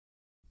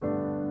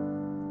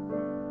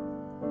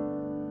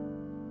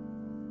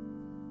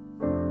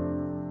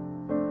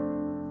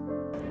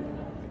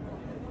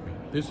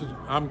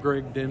I'm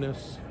Greg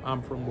Dennis.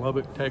 I'm from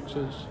Lubbock,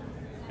 Texas,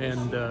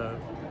 and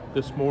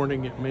this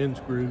morning at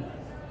men's group,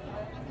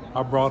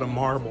 I brought a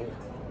marble.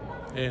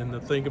 And the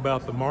thing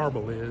about the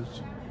marble is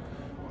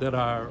that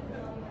I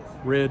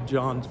read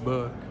John's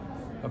book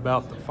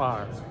about the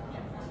fire.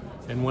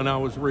 And when I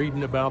was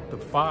reading about the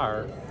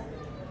fire,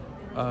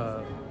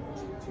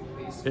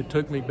 it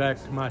took me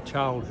back to my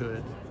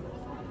childhood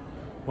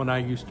when I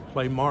used to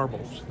play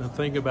marbles. The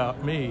thing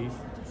about me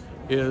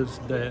is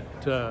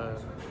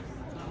that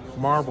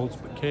marbles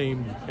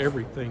became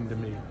everything to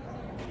me.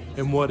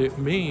 And what it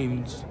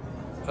means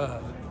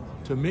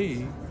to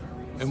me,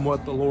 and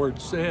what the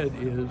Lord said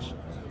is,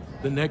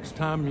 the next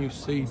time you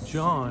see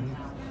John,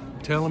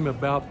 tell him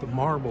about the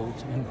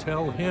marbles and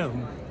tell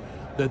him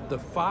that the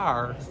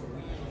fire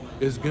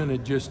is going to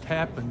just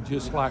happen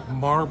just like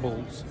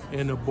marbles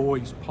in a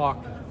boy's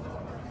pocket.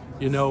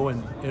 You know,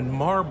 and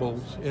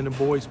marbles in a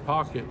boy's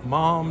pocket,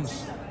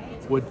 moms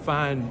would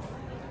find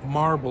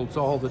marbles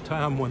all the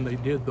time when they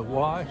did the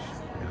wash.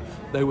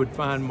 They would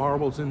find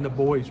marbles in the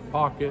boy's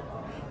pocket.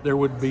 There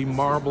would be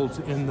marbles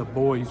in the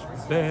boy's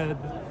bed.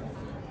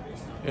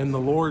 And the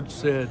Lord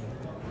said,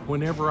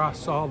 whenever I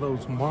saw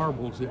those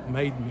marbles, it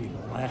made me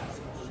laugh.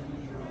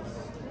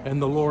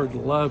 And the Lord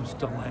loves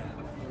to laugh.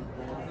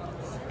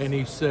 And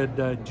he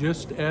said,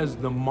 just as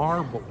the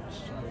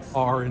marbles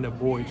are in a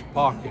boy's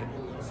pocket,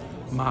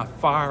 my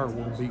fire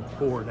will be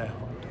poured out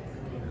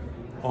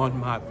on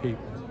my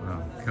people.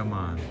 Oh, come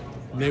on.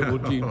 And it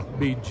will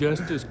be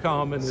just as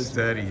common as...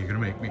 Steady, you're going to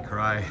make me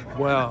cry.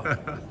 Well,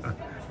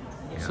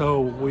 Yeah.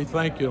 So we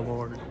thank you,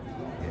 Lord,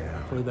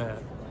 Yeah. for that.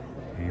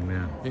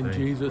 Amen. In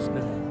Jesus'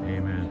 name.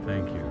 Amen.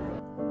 Thank you.